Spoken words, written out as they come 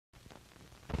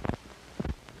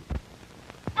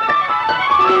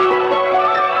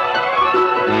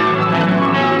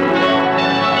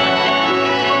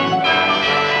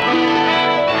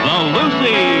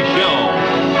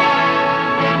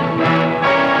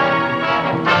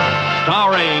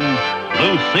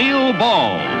Lucille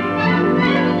Ball.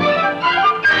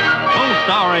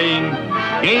 Co-starring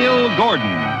Gail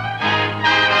Gordon.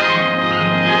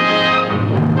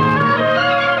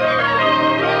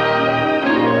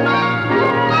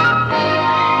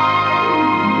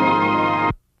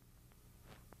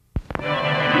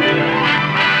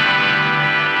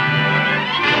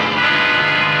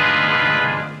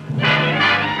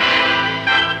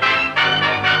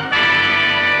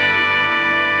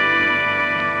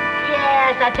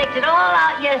 I picked it all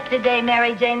out yesterday,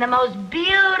 Mary Jane. The most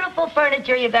beautiful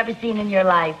furniture you've ever seen in your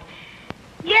life.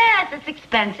 Yes, it's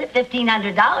expensive,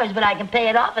 $1,500, but I can pay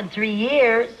it off in 3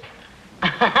 years.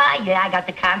 Yeah, I got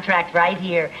the contract right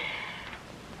here.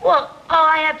 Well, all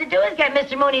I have to do is get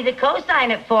Mr. Mooney to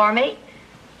co-sign it for me.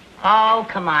 Oh,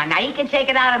 come on. Now, he can take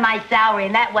it out of my salary,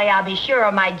 and that way I'll be sure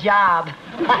of my job.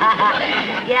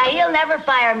 Yeah, he'll never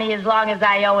fire me as long as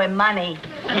I owe him money.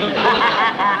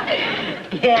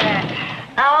 Yeah.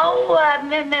 Oh,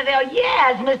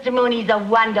 yes, Mr. Mooney's a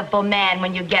wonderful man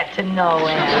when you get to know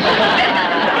him.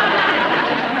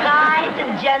 Kind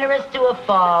and generous to a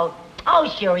fault. Oh,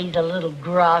 sure, he's a little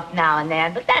gruff now and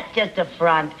then, but that's just a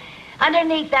front.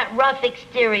 Underneath that rough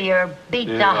exterior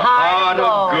beats a hard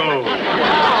gold.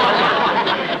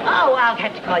 Oh, I'll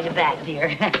have to call you back,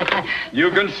 dear.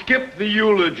 You can skip the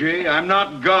eulogy. I'm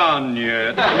not gone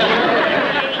yet.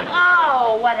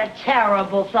 Oh, what a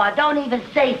terrible thought. Don't even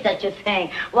say such a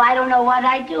thing. Well, I don't know what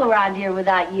I'd do around here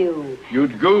without you.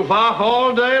 You'd goof off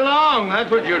all day long. That's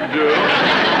what you'd do.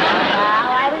 Well,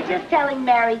 I was just telling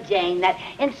Mary Jane that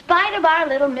in spite of our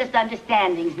little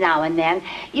misunderstandings now and then,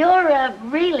 you're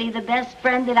really the best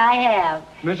friend that I have.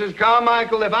 Mrs.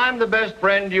 Carmichael, if I'm the best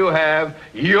friend you have,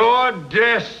 you're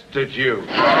destitute.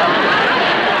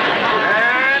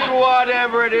 And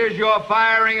whatever it is you're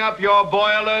firing up your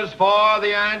boilers for,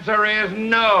 the answer is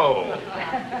no.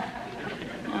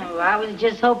 Oh, I was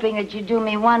just hoping that you'd do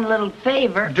me one little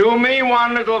favor. Do me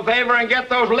one little favor and get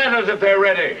those letters if they're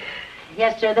ready.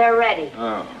 Yes, sir, they're ready.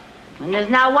 Oh. And there's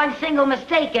not one single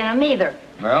mistake in them either.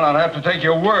 Well, I'll have to take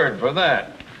your word for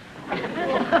that.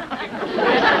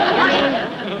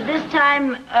 This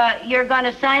time, you're going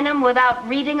to sign them without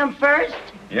reading them first?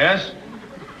 Yes?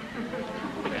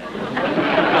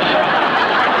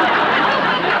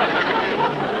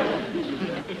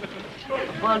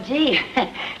 Well, gee,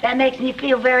 that makes me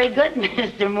feel very good,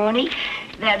 Mr. Mooney.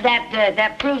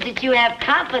 That proves that you have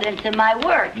confidence in my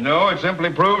work. No, it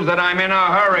simply proves that I'm in a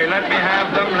hurry. Let me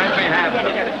have them. Let me have them.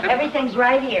 Yes, sir. Everything's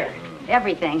right here.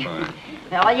 Everything. Fine.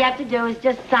 Now, all you have to do is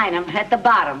just sign them at the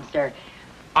bottom, sir.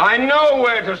 I know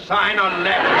where to sign a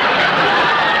letter.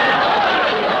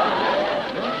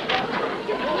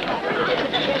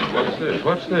 What's this?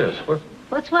 What's this?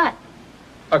 What's what?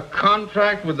 A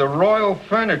contract with the Royal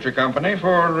Furniture Company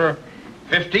for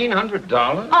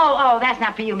 $1,500? Oh, that's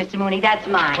not for you, Mr. Mooney. That's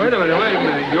mine. Wait a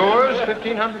minute. Yours?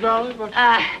 $1,500?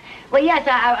 Well, yes,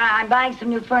 I'm buying some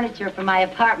new furniture for my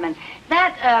apartment.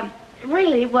 That,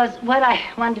 really was what I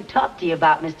wanted to talk to you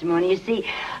about, Mr. Mooney. You see,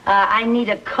 I need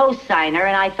a co-signer,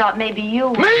 and I thought maybe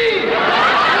you... Me?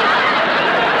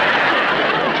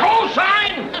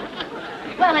 Co-sign?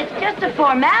 Well, it's just a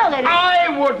formality. I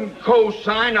wouldn't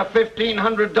co-sign a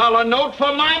 $1,500 note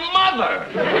for my mother.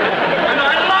 And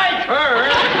I like her.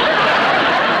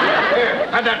 Here,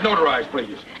 have that notarized,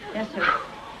 please. Yes, sir.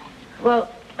 Well,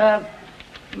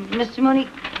 Mr. Mooney,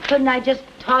 couldn't I just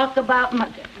talk about my...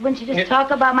 Wouldn't you just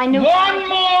talk about my new... One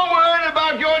more word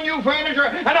about your new furniture,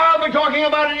 and I'll be talking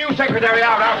about a new secretary.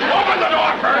 Out. Open the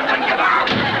door first and get out.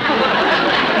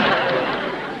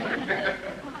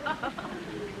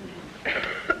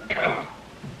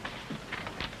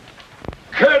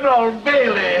 Colonel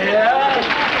Bailey here.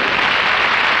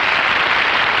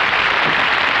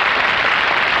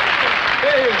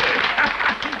 Hey.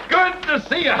 Good to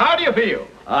see you. How do you feel?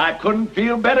 I couldn't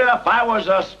feel better if I was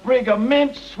a sprig of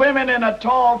mint swimming in a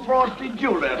tall, frosty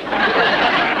julep.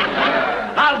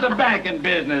 How's the banking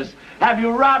business? Have you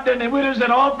robbed any widows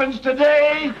and orphans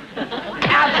today?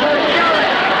 Absolutely.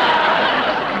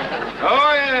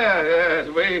 Oh, yes.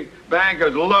 We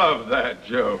bankers love that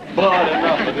joke. But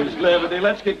enough of this levity.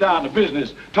 Let's get down to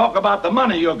business. Talk about the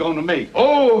money you're going to make.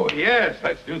 Oh, yes.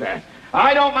 Let's do that.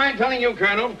 I don't mind telling you,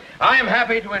 Colonel, I am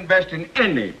happy to invest in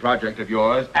any project of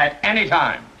yours at any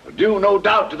time. Due no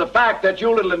doubt to the fact that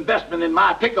your little investment in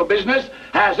my pickle business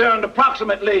has earned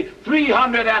approximately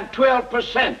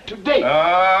 312% to date.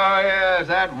 Oh, yes,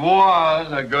 that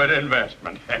was a good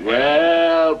investment.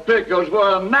 Well, pickles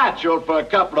were natural for a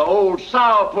couple of old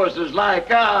sourpusses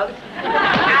like us.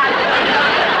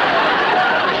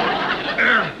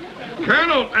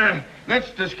 Colonel, let's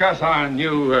discuss our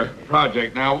new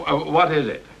project now. What is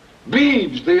it?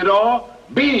 Beads, Theodore.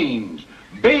 beans.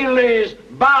 Bailey's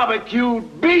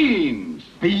barbecued beans.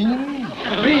 Beans?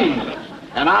 Beans.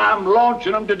 And I'm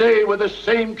launching them today with the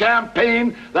same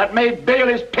campaign that made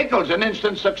Bailey's pickles an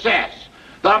instant success.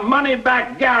 The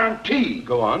money-back guarantee.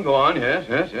 Go on, yes.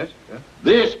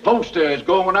 This poster is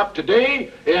going up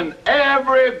today in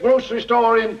every grocery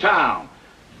store in town.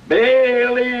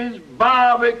 Bailey's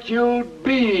barbecued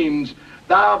beans.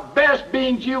 The best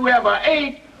beans you ever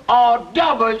ate, or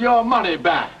double your money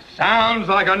back. Sounds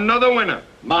like another winner.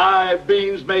 My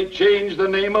beans may change the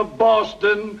name of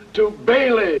Boston to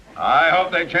Bailey. I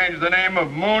hope they change the name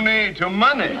of Mooney to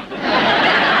Money.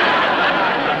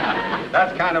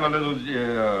 That's kind of a little...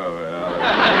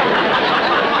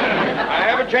 I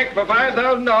have a check for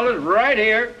 $5,000 right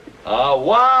here. A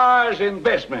wise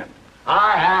investment.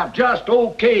 I have just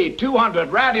okayed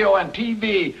 200 radio and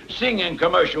TV singing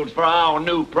commercials for our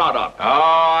new product. Oh,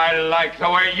 I like the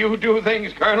way you do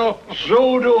things, Colonel.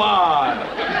 So do I.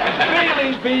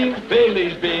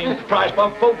 Bailey's beans, price for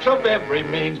folks of every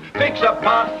means. Fix a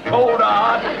pot, cold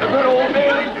hot, the good old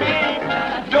Bailey's beans.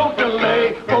 Don't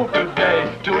delay, go today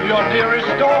to your nearest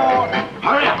store.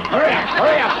 Hurry up.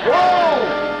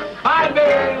 Whoa! Buy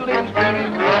Bailey's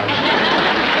beans.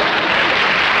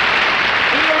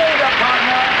 See you later,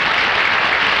 partner.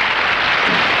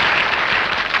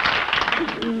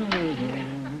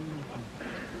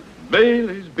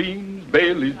 Bailey's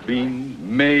beans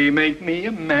may make me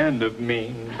a man of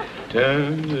means.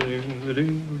 There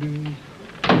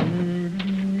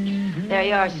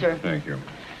you are, sir. Thank you.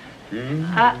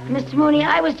 Mr. Mooney,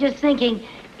 I was just thinking,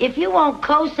 if you won't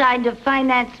co-sign to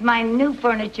finance my new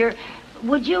furniture,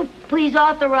 would you please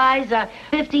authorize a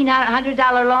 $1,500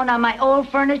 loan on my old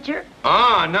furniture?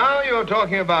 Ah, now you're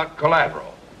talking about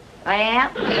collateral. I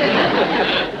am?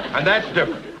 And that's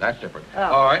different. Oh.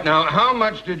 All right, now, how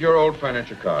much did your old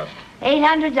furniture cost?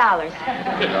 $800.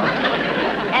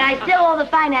 And I still owe the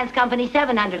finance company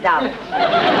 $700.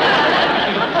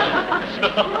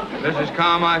 Mrs.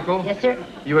 Carmichael? Yes, sir?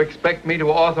 You expect me to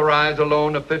authorize a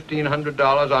loan of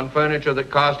 $1,500 on furniture that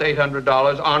cost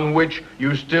 $800, on which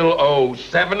you still owe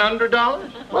 $700?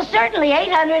 Well, certainly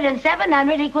 800 and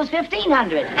 700 equals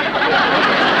 1,500.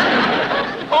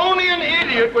 Only an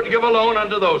idiot would give a loan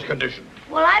under those conditions.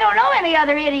 Well, I don't know any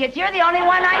other idiots. You're the only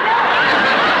one I know.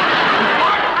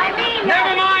 I mean...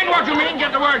 Never mind what you mean.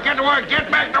 Get to work. Get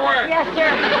back to work. Yes,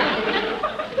 sir.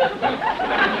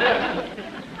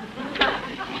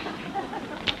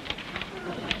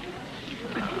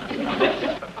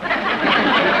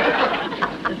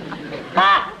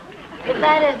 Ha!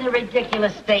 That is a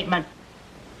ridiculous statement.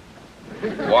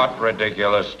 What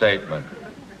ridiculous statement?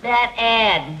 That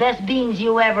ad, best beans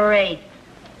you ever ate.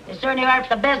 They certainly aren't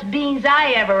the best beans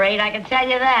I ever ate, I can tell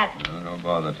you that. Don't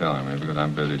bother telling me because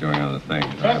I'm busy doing other things.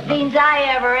 Best beans I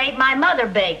ever ate, my mother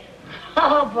baked.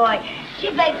 Oh, boy. She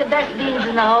baked the best beans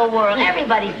in the whole world.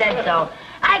 Everybody said so.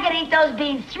 I could eat those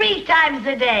beans 3 times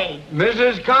a day.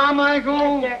 Mrs.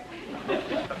 Carmichael? Yes,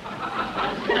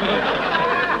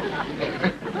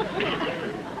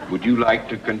 Would you like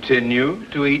to continue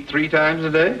to eat 3 times a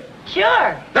day?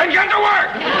 sure. Then get to work!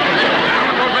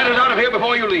 I'm going to get it out of here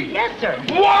before you leave. Yes, sir.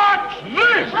 What's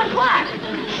this? What?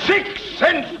 6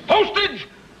 cents postage?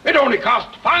 It only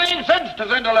costs 5 cents to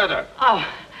send a letter. Oh,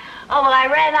 well, I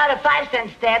ran out of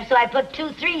 5-cent stamps, so I put 2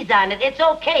 3s on it. It's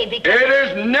okay because... It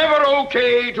is never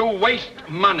okay to waste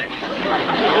money.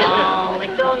 Oh,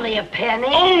 it's only a penny.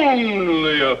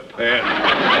 Only a penny.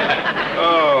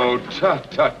 Oh, tut.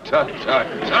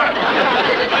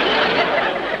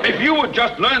 If you would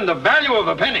just learn the value of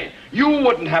a penny, you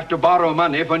wouldn't have to borrow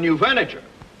money for new furniture.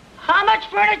 How much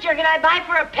furniture can I buy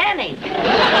for a penny?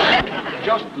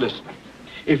 Just listen.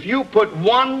 If you put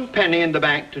 1 penny in the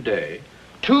bank today,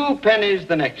 2 pennies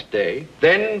the next day,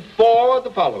 then 4 the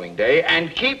following day,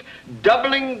 and keep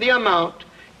doubling the amount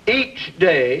each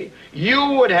day,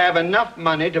 you would have enough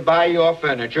money to buy your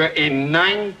furniture in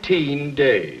 19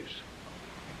 days.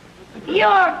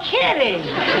 You're kidding.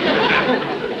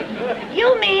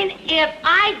 You mean if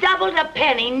I doubled a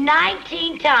penny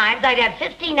 19 times, I'd have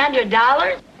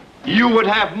 $1,500? You would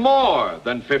have more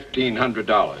than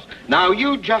 $1,500. Now,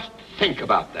 you just think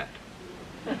about that.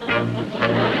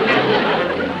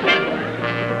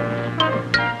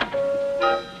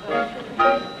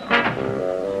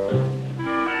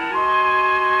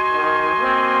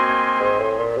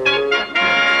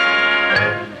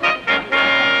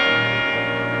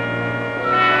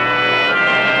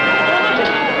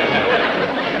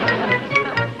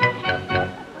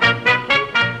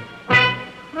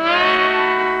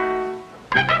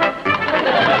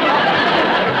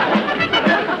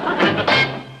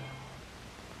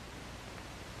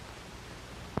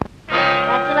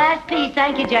 Please,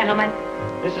 thank you, gentlemen.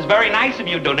 This is very nice of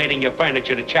you donating your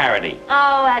furniture to charity.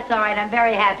 Oh, that's all right. I'm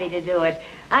very happy to do it.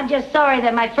 I'm just sorry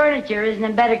that my furniture isn't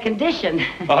in better condition.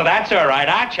 Oh, that's all right.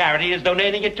 Our charity is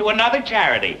donating it to another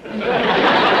charity.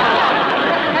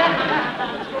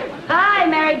 Hi,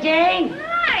 Mary Jane.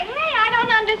 Hi, hey, I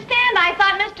don't understand. I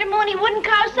thought Mr. Mooney wouldn't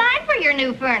co-sign for your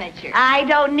new furniture. I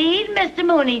don't need Mr.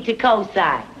 Mooney to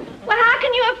co-sign. Well, how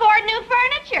can you afford new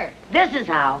furniture? This is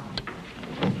how.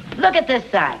 Look at this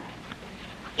sign.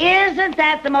 Isn't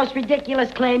that the most ridiculous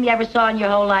claim you ever saw in your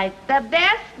whole life? The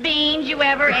best beans you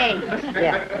ever ate.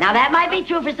 Yeah. Now, that might be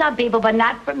true for some people, but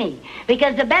not for me.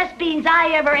 Because the best beans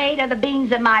I ever ate are the beans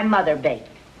that my mother baked.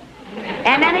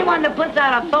 And anyone that puts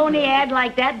out a phony ad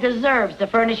like that deserves to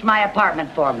furnish my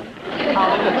apartment for me.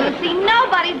 Oh, Lucy,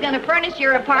 nobody's going to furnish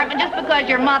your apartment just because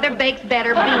your mother bakes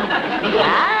better beans.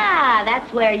 Ah,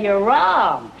 that's where you're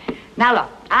wrong. Now, look,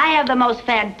 I have the most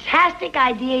fantastic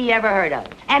idea you ever heard of.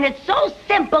 And it's so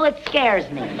simple, it scares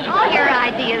me. All your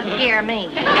ideas scare me.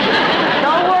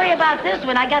 Don't worry about this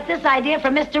one. I got this idea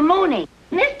from Mr. Mooney.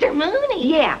 Mr. Mooney?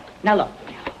 Yeah. Now, look,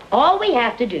 all we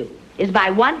have to do is buy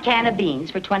 1 can of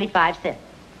beans for 25 cents.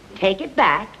 Take it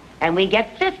back, and we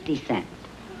get 50 cents.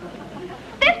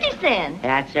 50 cents?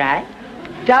 That's right.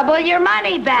 Double your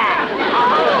money back.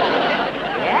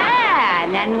 Yeah,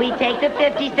 and then we take the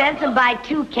 50 cents and buy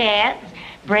 2 cans,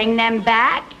 bring them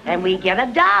back, and we get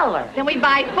 $1. Then we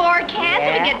buy 4 cans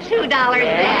and we get $2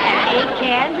 back. 8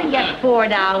 cans and get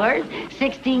 $4.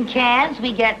 16 cans,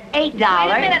 we get $8. Wait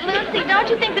a minute, Lucy. Don't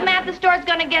you think the math the store's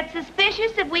going to get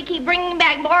suspicious if we keep bringing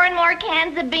back more and more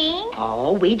cans of beans?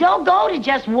 Oh, we don't go to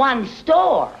just one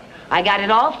store. I got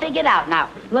it all figured out. Now,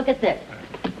 look at this.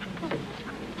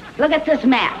 Look at this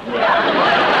map.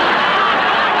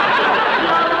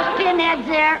 All those pinheads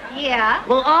there? Yeah.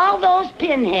 Well, all those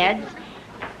pinheads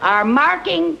are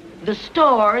marking the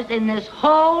stores in this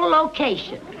whole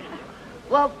location.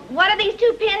 Well, what are these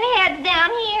 2 pinheads down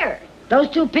here? Those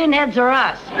 2 pinheads are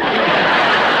us.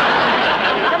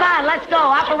 Come on, let's go.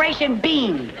 Operation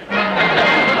Bean.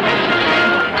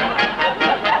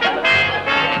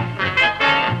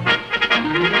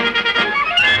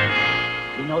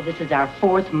 You know, this is our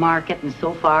 4th market, and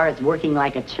so far it's working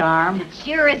like a charm.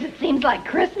 Sure is. It seems like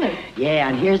Christmas. Yeah,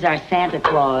 and here's our Santa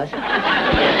Claus.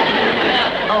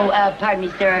 Oh, pardon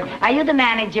me, sir. Are you the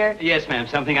manager? Yes, ma'am.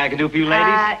 Something I can do for you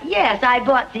ladies? Yes, I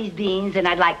bought these beans, and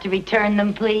I'd like to return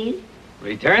them, please.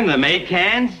 Return them 8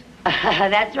 cans?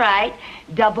 That's right.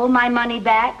 Double my money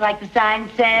back, like the sign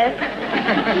says.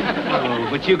 Oh,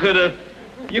 but you could have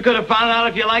found out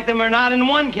if you liked them or not in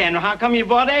 1 can. How come you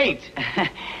bought 8?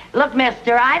 Look,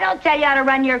 mister, I don't tell you how to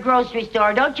run your grocery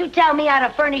store. Don't you tell me how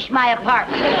to furnish my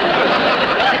apartment.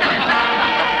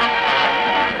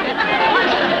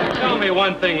 Tell me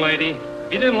one thing, lady.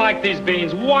 If you didn't like these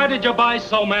beans, why did you buy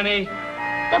so many?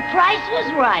 The price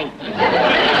was right.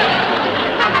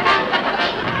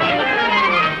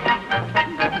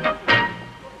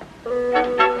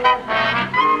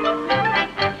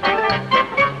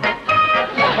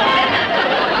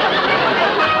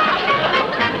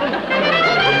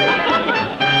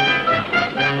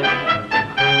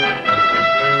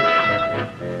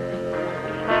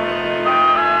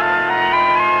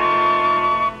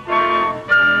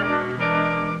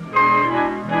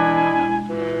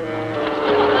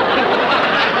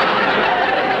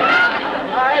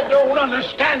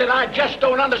 I just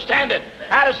don't understand it.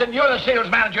 Addison, you're the sales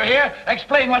manager here.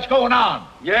 Explain what's going on.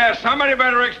 Yes, somebody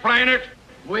better explain it.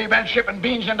 We've been shipping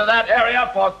beans into that area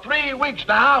for 3 weeks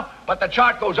now, but the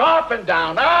chart goes up and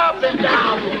down, up and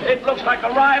down. It looks like a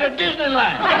ride at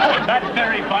Disneyland. That's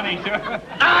very funny, sir.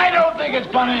 I don't think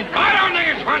it's funny. I don't think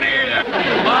it's funny either.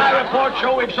 My reports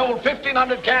show we've sold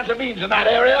 1,500 cans of beans in that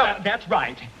area. That's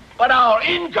right. But our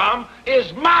income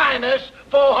is minus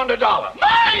 $400.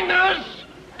 Minus?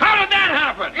 How did that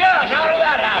happen? Yes, how did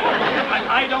that happen?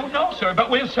 I don't know, sir, but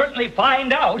we'll certainly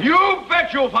find out. You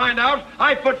bet you'll find out.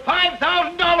 I put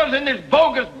 $5,000 in this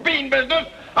bogus bean business.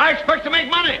 I expect to make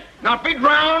money, not be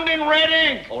drowned in red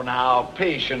ink. Oh, now,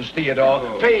 patience,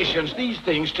 Theodore. Patience. These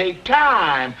things take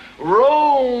time.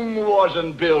 Rome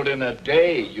wasn't built in a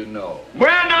day, you know.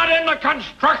 We're not in the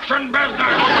construction business.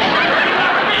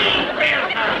 Bean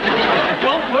business.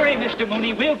 Don't worry, Mr.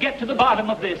 Mooney. We'll get to the bottom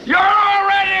of this. You're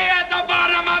already at the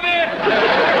bottom of it.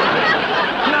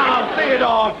 Now,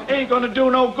 Theodore, ain't gonna do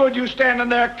no good you standing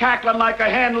there cackling like a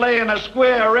hen laying a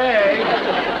square egg.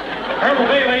 Colonel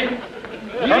Bailey.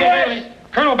 Yes.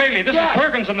 Colonel Bailey, this Yes. is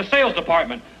Perkins in the sales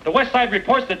department. The West Side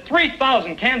reports that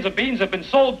 3,000 cans of beans have been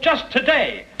sold just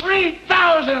today.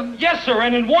 3,000! Yes, sir,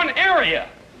 and in one area.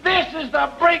 This is the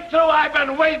breakthrough I've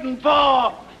been waiting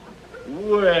for.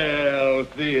 Well,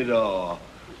 Theodore,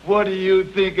 What do you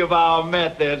think of our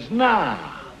methods now?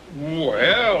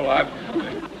 Well,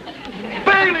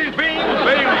 Bailey's beans, Bailey's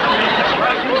beans.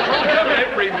 Like you have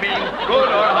every means, good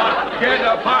or hot, get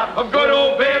a pot of good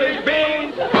old Bailey's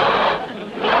beans.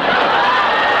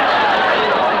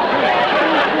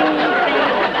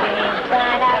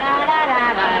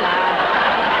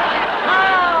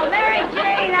 Oh, Mary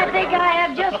Jane, I think I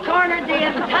have just cornered the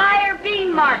entire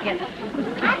bean market.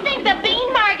 I think the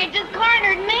bean market just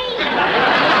cornered me.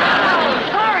 Oh,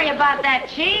 sorry about that,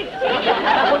 Chief.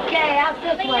 Okay, out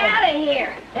this Get me way. out of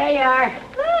here. There you are.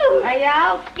 Woo. Are you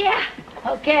out? Yeah.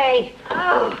 Okay.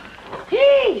 Oh.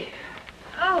 Gee.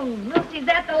 Oh, Lucy, is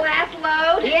that the last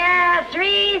load? Yeah,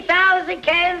 3,000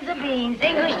 cans of beans.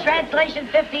 English translation,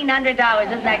 $1,500.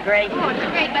 Isn't that great? Oh, it's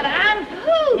great, but I'm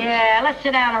pooped. Yeah, let's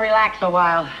sit down and relax a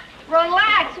while.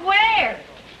 Relax, where?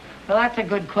 Well, that's a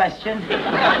good question.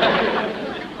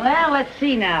 Well, let's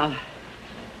see now.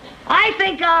 I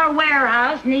think our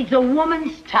warehouse needs a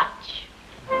woman's touch.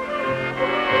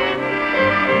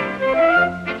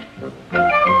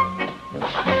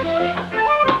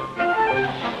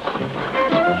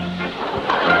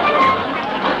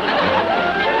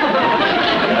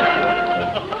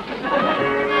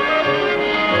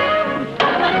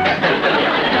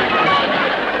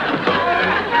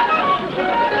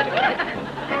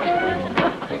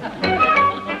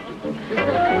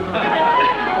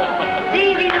 It's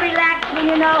easy to relax when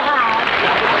you know how.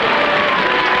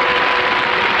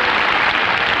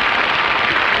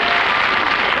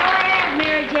 Go ahead,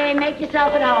 Mary Jane. Make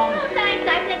yourself at home. Thanks,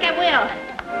 I think I will.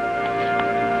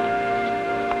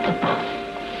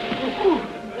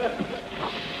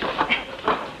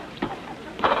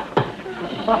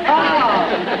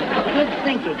 Oh, good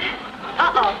thinking.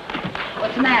 Uh-oh.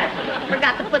 What's the matter?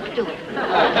 Forgot the footstool.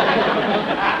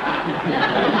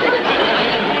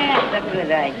 That's a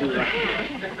good idea.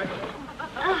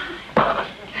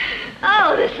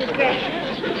 Oh, this is great.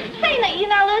 Say, you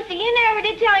know, Lucy, you never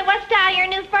did tell me what style your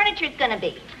new furniture's gonna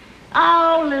be.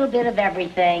 Oh, a little bit of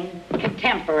everything.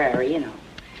 Contemporary, you know.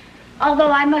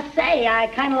 Although I must say, I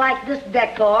kind of like this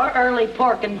decor, early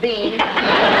pork and beans.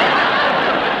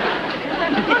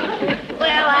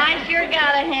 Well, I sure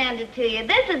gotta hand it to you.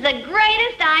 This is the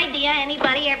greatest idea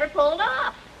anybody ever pulled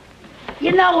off.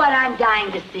 You know what I'm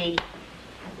dying to see?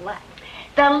 What?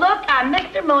 The look on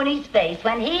Mr. Mooney's face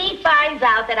when he finds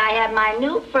out that I have my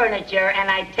new furniture and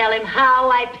I tell him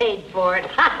how I paid for it.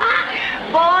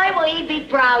 Boy, will he be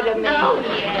proud of me. Oh,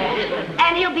 yeah.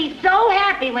 And he'll be so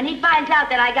happy when he finds out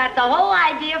that I got the whole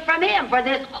idea from him for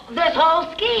this whole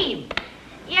scheme.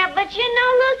 Yeah, but you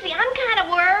know, Lucy, I'm kind of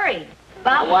worried.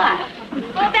 About what?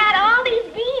 Well, about all these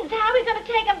beans. How are we going to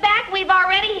take them back? We've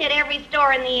already hit every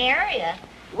store in the area.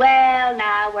 Well,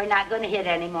 now, we're not going to hit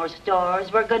any more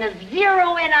stores. We're going to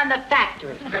zero in on the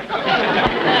factory. The factory?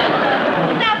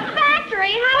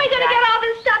 How are we going to get all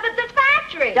this stuff at the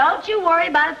factory? Don't you worry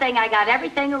about a thing. I got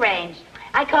everything arranged.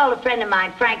 I called a friend of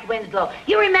mine, Frank Winslow.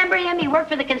 You remember him? He worked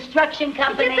for the construction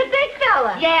company. Is it the big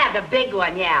fella? Yeah, the big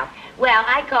one, yeah. Well,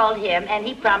 I called him, and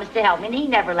he promised to help me, and he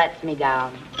never lets me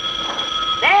down.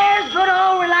 There's good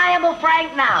old reliable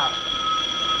Frank now.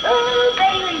 Oh,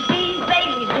 Bailey's beans,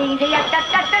 Bailey's beans.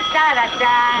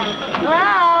 Da-da-da-da-da-da.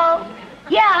 Hello?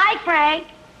 Yeah, hi, Frank.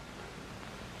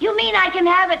 You mean I can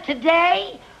have it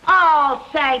today? Oh,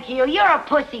 thank you. You're a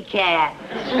pussycat.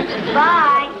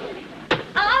 Bye.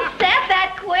 All set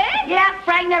that quick? Yeah,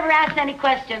 Frank never asked any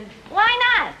questions. Why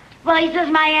not? Well, he says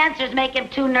my answers make him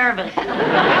too nervous. Come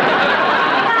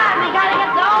on, we gotta get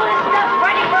all this stuff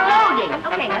ready for loading.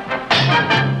 Okay, let's...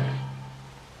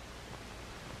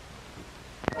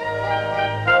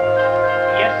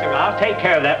 Yes, sir. I'll take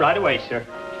care of that right away, sir.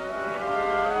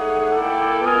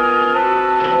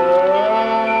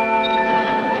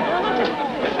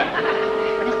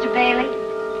 Mr. Bailey?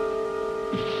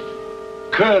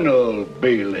 Colonel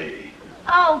Bailey.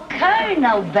 Oh,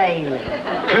 Colonel Bailey.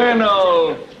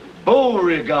 Colonel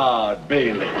Beauregard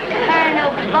Bailey.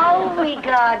 Colonel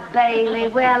Beauregard Bailey.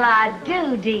 Well, I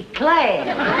do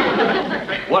declare.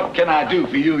 What can I do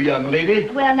for you, young lady?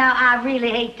 Well, now, I really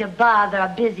hate to bother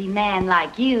a busy man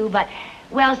like you, but,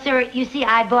 well, sir, you see,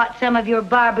 I bought some of your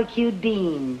barbecued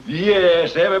beans.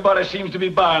 Yes, everybody seems to be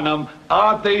buying them.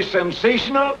 Aren't they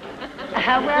sensational?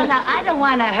 Well, now, I don't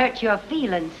want to hurt your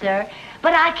feelings, sir,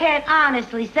 but I can't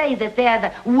honestly say that they're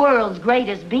the world's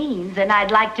greatest beans, and I'd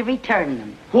like to return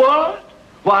them. What?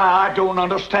 Why, I don't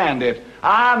understand it.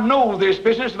 I know this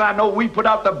business, and I know we put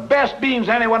out the best beans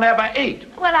anyone ever ate.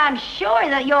 Well, I'm sure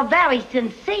that you're very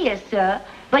sincere, sir,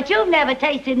 But you've never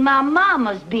tasted my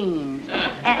mama's beans.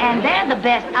 And they're the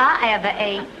best I ever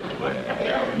ate.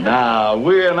 Now,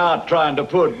 we're not trying to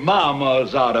put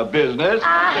mamas out of business.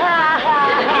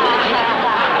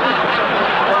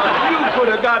 You could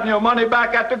have gotten your money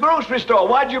back at the grocery store.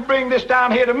 Why'd you bring this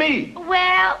down here to me?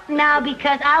 Well, now,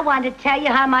 because I want to tell you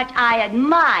how much I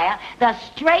admire the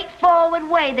straightforward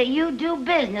way that you do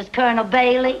business, Colonel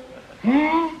Bailey.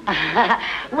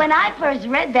 When I first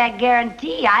read that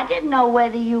guarantee, I didn't know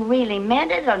whether you really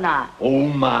meant it or not. Oh,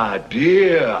 my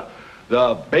dear.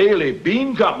 The Bailey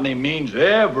Bean Company means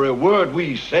every word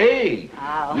we say.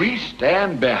 Oh. We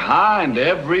stand behind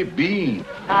every bean.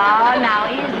 Oh, now,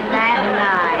 isn't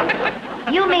that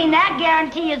nice? You mean that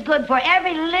guarantee is good for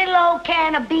every little old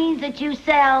can of beans that you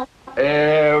sell?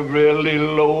 Every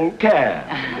little old can.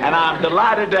 And I'm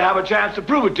delighted to have a chance to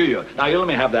prove it to you. Now, you let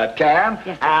me have that can.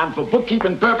 Yes, sir. And for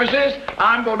bookkeeping purposes,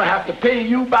 I'm going to have to pay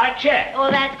you by check.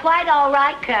 Well, that's quite all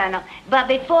right, Colonel. But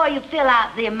before you fill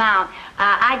out the amount,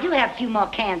 I do have a few more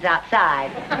cans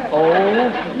outside. Oh?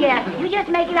 Yes, you just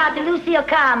make it out to Lucille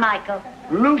Carmichael.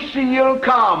 Lucille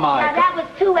Carmichael. Now, that was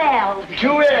 2 L's. 2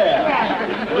 L's.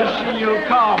 Yes. Lucille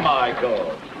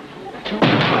Carmichael.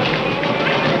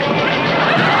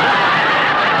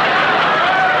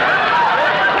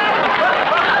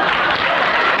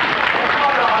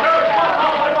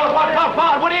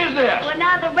 What is this? Well,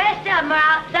 now, the rest of them are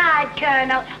outside,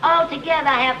 Colonel. Altogether,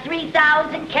 I have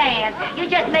 3,000 cans. You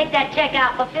just make that check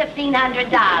out for $1,500.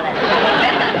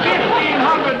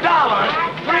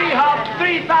 $1,500?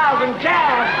 3,000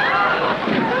 cans?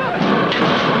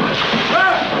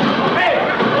 Hey,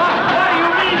 what do you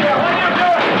mean here? What are you doing?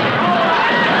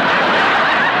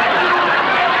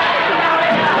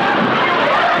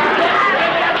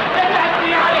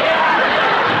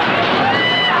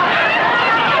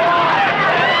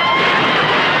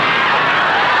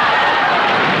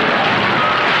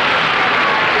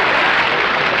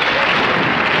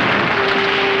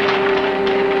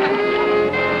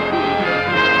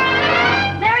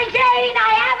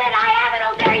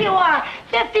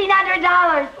 $1,500.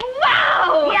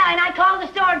 Wow! Yeah, and I called the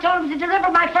store and told them to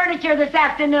deliver my furniture this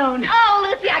afternoon. Oh,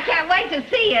 Lucy, I can't wait to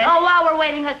see it. Oh, while we're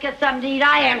waiting, let's get something to eat.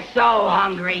 I am so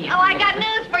hungry. Oh, I got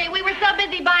news for you. We were so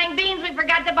busy buying beans, we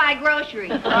forgot to buy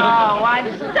groceries. Oh,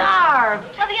 I'm starved.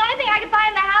 Well, the only thing I could find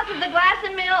in the house was a glass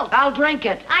of milk. I'll drink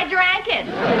it. I drank it.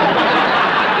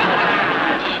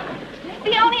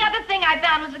 The only other thing I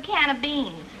found was a can of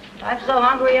beans. I'm so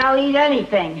hungry, I'll eat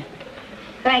anything.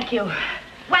 Thank you.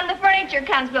 When the furniture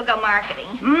comes, we'll go marketing.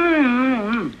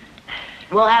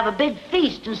 We'll have a big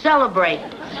feast and celebrate.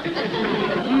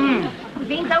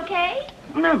 Beans okay?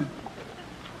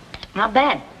 Not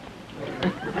bad.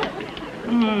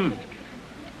 In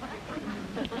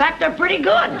fact, they're pretty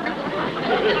good.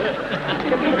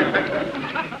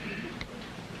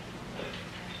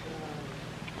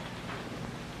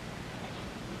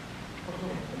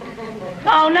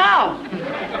 Oh, no.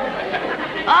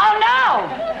 Oh, no.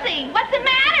 Lucy, what's the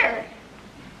matter?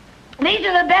 These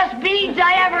are the best beans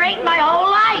I ever ate in my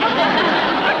whole life.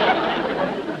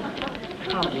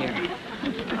 Oh, dear.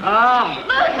 Oh.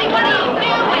 Lucy, what are you doing?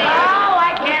 Oh,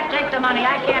 I can't take the money.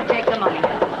 I can't take the money.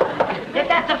 If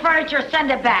that's the furniture,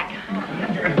 send it back.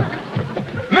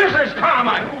 Mrs.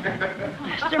 Carmichael!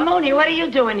 Mr. Mooney, what are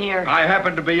you doing here? I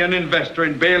happen to be an investor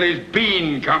in Bailey's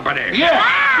Bean Company. Yeah!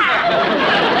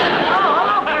 Oh,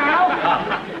 hello, Colonel.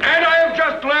 And I have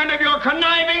just learned of your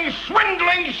conniving,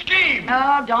 swindling scheme.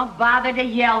 Oh, don't bother to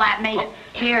yell at me.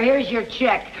 Here's your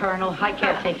check, Colonel. I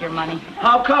can't take your money.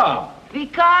 How come?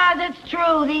 Because it's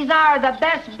true. These are the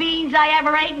best beans I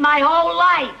ever ate in my whole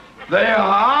life. They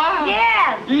are?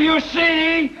 Yes. You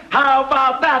see? How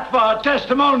about that for a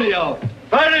testimonial?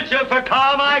 Furniture for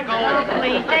Carmichael. Oh,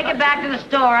 please, take it back to the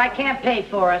store. I can't pay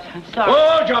for it. I'm sorry.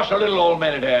 Oh, just a little old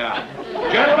minute here.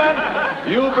 Gentlemen,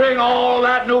 you bring all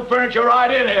that new furniture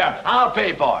right in here. I'll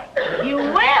pay for it. You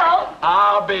will?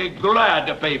 I'll be glad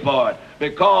to pay for it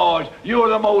because you're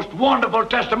the most wonderful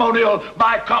testimonial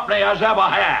my company has ever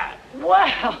had.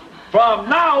 Well. From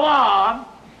now on,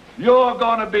 you're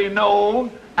going to be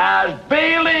known as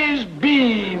Bailey's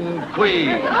Bean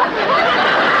Queen.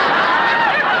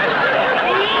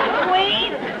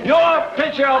 Your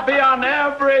picture will be on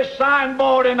every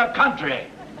signboard in the country.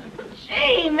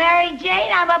 Gee, Mary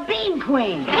Jane, I'm a bean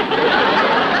queen.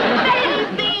 Bailey's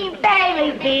beans,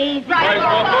 Bailey's beans. Right.